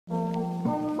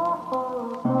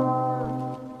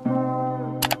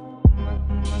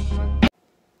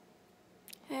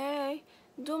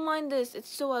this. It's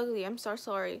so ugly. I'm so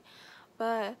sorry.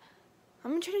 But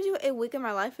I'm gonna try to do a week in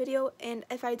my life video, and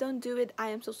if I don't do it, I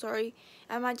am so sorry.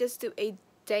 I might just do a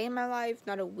day in my life,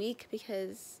 not a week,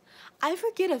 because I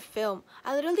forget to film.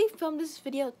 I literally filmed this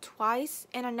video twice,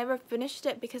 and I never finished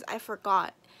it because I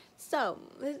forgot. So,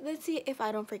 let's see if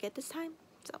I don't forget this time.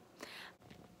 So,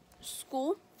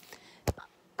 school.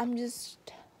 I'm just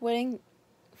waiting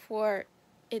for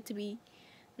it to be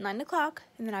 9 o'clock,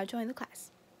 and then I'll join the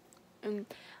class. And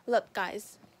look,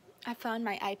 guys, I found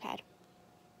my iPad.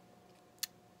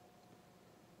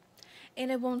 And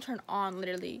it won't turn on,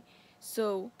 literally.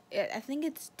 So, I think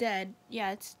it's dead.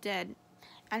 Yeah, it's dead.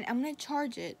 And I'm going to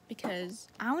charge it because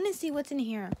I want to see what's in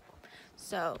here.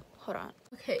 So, hold on.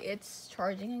 Okay, it's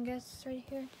charging, I guess, right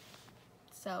here.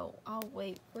 So, I'll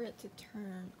wait for it to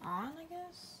turn on, I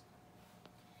guess.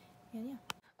 Yeah.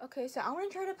 Okay, so I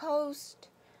want to try to post,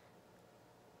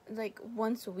 like,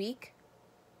 once a week.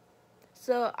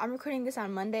 So, I'm recording this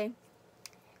on Monday.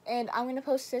 And I'm going to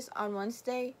post this on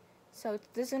Wednesday. So,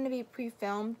 this is going to be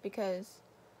pre-filmed because,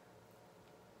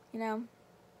 you know,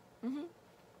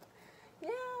 yeah,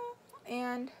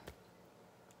 and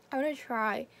I'm going to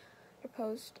try to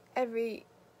post every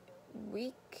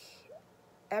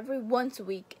once a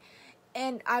week,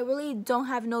 and I really don't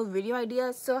have no video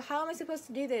ideas, so how am I supposed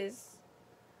to do this?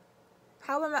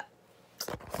 How am I,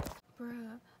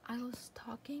 bruh, I was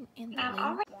talking in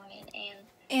the link,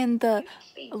 and the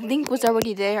link was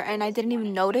already there, and I didn't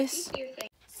even notice.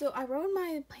 So I wrote in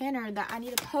my planner that I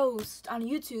need to post on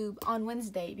YouTube on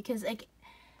Wednesday because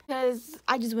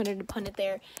I just wanted to put it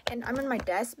there. And I'm on my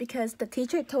desk because the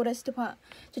teacher told us to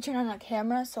turn on our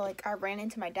camera. So like I ran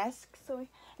into my desk. So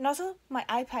and also my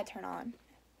iPad turned on.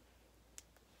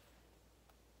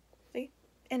 See?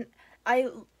 And I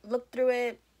looked through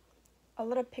it. A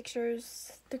lot of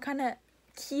pictures. They're kind of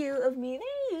cute of me.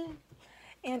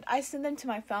 And I sent them to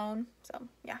my phone. So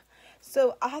yeah.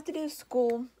 So I have to do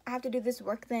school. I have to do this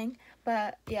work thing.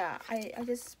 But yeah, I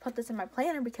just put this in my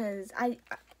planner because I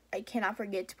cannot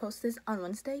forget to post this on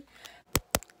Wednesday.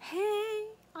 Hey,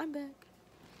 I'm back.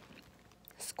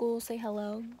 School, say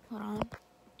hello. Hold on.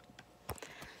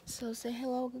 So say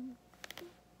hello.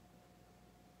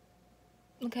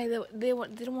 Okay, they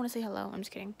don't want to say hello. I'm just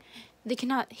kidding. They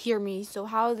cannot hear me. So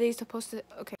how are they supposed to?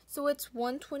 Okay. So it's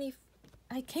 1:20.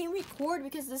 I can't record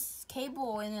because this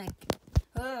cable and like,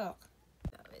 ugh.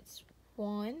 It's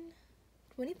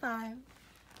 1:25.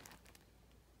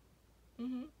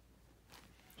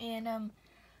 And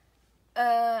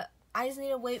I just need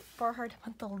to wait for her to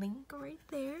put the link right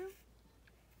there.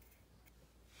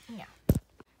 Yeah.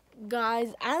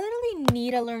 Guys, I literally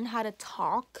need to learn how to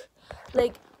talk.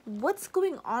 Like, what's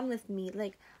going on with me?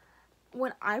 Like,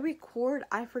 when I record,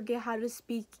 I forget how to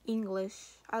speak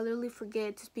English. I literally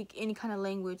forget to speak any kind of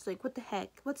language. Like, what the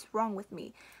heck? What's wrong with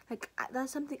me? Like,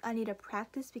 that's something I need to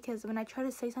practice because when I try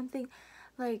to say something,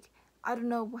 like, I don't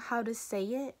know how to say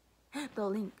it. The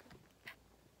link.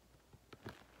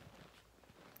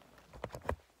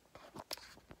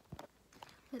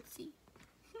 Let's see.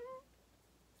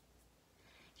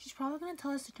 She's probably going to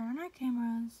tell us to turn on our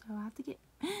cameras, so I have to get...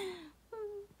 I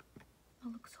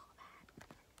look so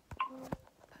bad.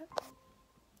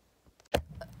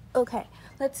 Okay,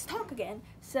 let's talk again.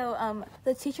 So,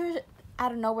 the teacher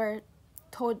out of nowhere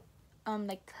told,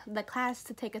 like, the class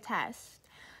to take a test.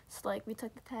 So, like, we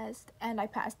took the test, and I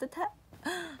passed the test.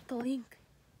 The link.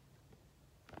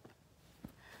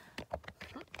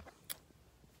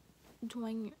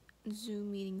 Join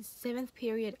Zoom meeting, 7th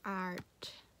period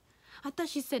art. I thought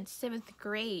she said 7th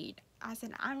grade. I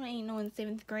said, I ain't no in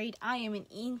 7th grade. I am in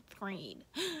 8th grade.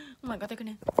 Oh my god, they're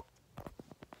gonna...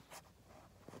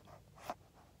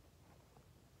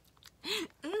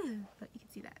 But you can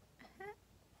see that.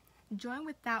 Join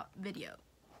without video.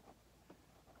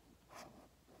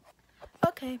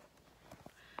 Okay.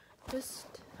 I'm just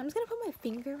gonna put my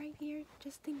finger right here,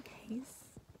 just in case.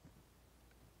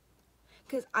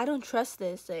 Because I don't trust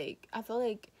this. Like, I feel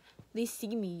like they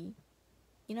see me,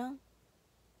 you know?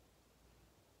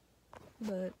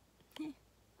 But,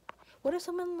 what if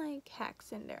someone, like,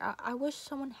 hacks in there? I wish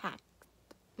someone hacked.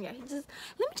 Yeah, let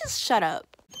me just shut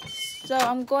up. So,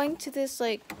 I'm going to this,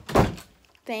 like,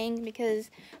 thing because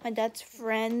my dad's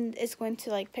friend is going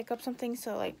to, like, pick up something.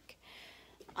 So, like,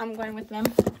 I'm going with them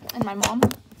and my mom.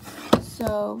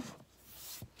 So,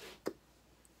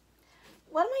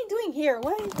 what am I doing here?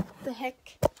 What the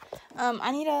heck?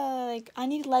 I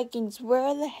need leggings.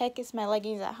 Where the heck is my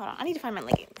leggings at? Hold on, I need to find my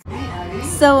leggings.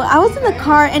 So I was in the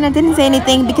car and I didn't say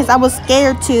anything because I was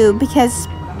scared to because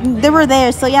they were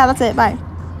there. So yeah, that's it. Bye.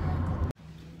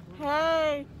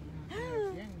 Hey.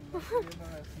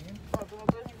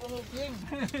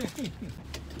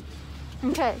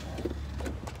 Okay.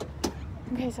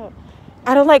 Okay, so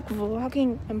I don't like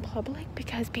vlogging in public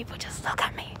because people just look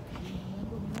at me.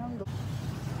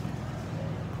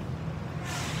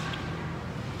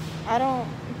 I don't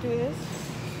do this.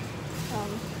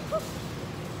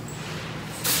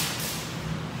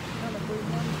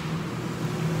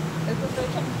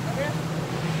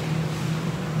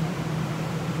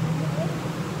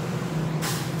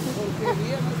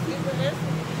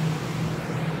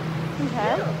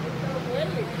 Okay.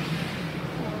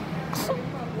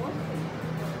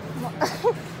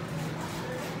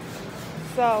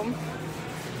 So,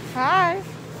 hi.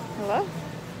 Hello.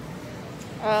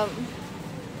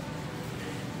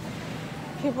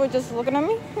 People are just looking at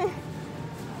me.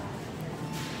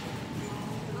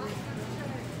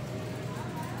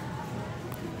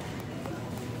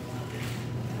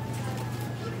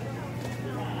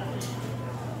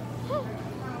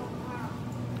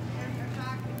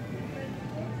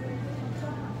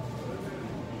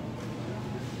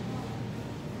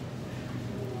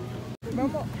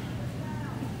 Vamos.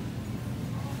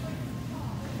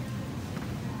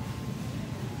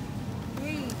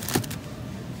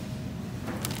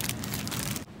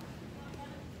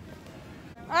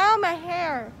 Oh, my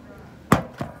hair.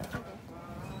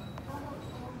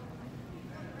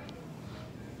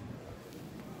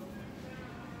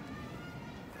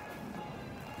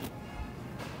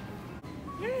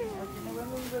 Aquí no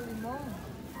venden de limón.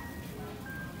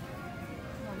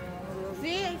 No, mi mamá no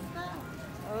Sí, ahí está.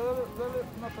 dale,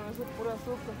 no, pero eso es pura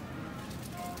azúcar.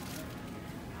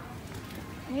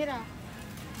 Mira.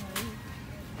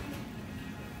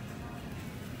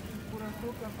 Pura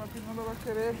azúcar, papi no lo va a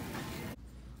querer.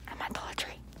 I'm at Dollar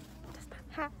Tree.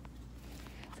 Ha.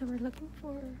 So we're looking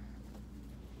for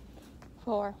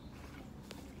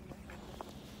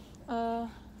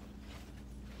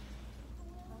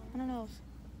I don't know,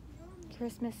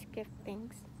 Christmas gift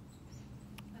things.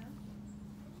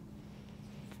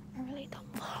 I really don't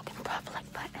vlog in public,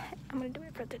 but I'm gonna do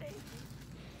it for today.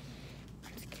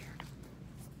 I'm scared.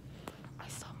 I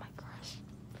saw my crush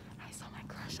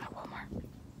at Walmart.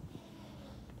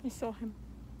 I saw him.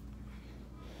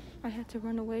 I had to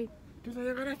run away.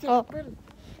 Oh.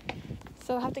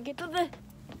 So I have to get to the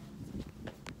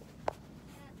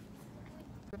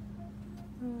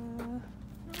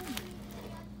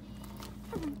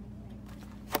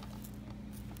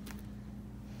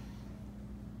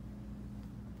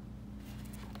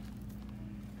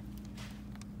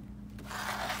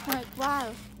like,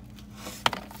 wow.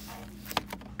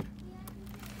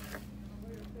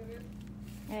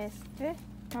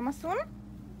 Mama soon?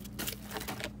 It's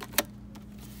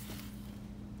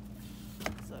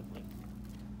ugly.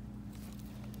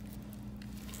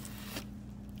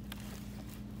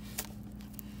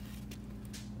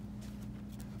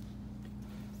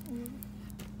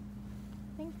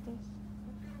 I think this.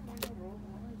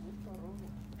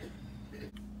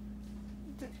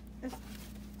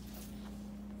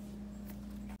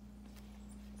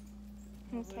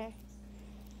 Okay.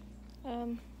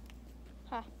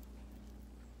 Ha.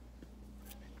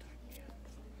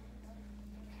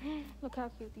 Look how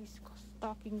cute these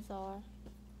stockings are.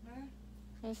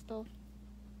 Esto.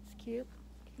 It's cute.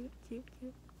 Cute.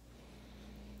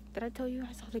 Did I tell you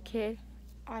I saw the kid?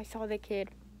 I saw the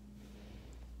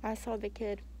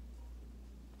kid.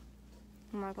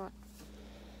 Oh my god.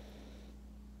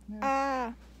 Yeah.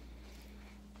 Ah.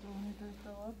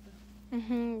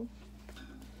 Mm-hmm.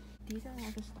 These are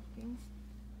all the stockings.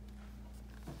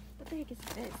 What the heck is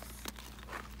this?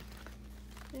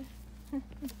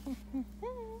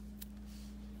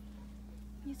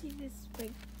 You see this?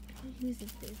 Like, who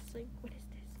uses this? Like, what is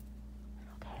this?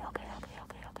 Okay.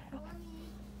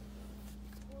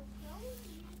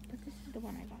 But this is the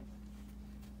one I got.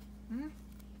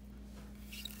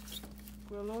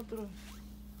 ¿Cuál otro?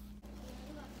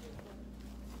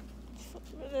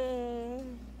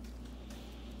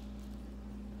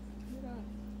 Mira.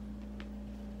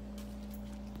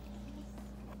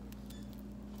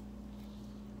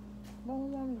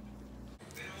 Vamos.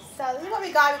 So this is what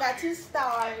we got. We got 2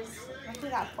 stars. I think we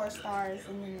got 4 stars,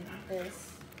 and then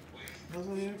this.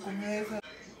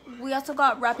 We also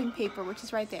got wrapping paper, which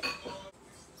is right there.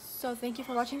 So thank you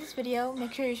for watching this video.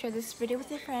 Make sure you share this video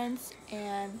with your friends,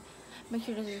 and make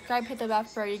sure to subscribe, hit the bell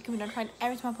button, you can be notified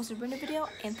every time I post a brand new video.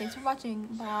 And thanks for watching.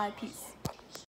 Bye. Peace.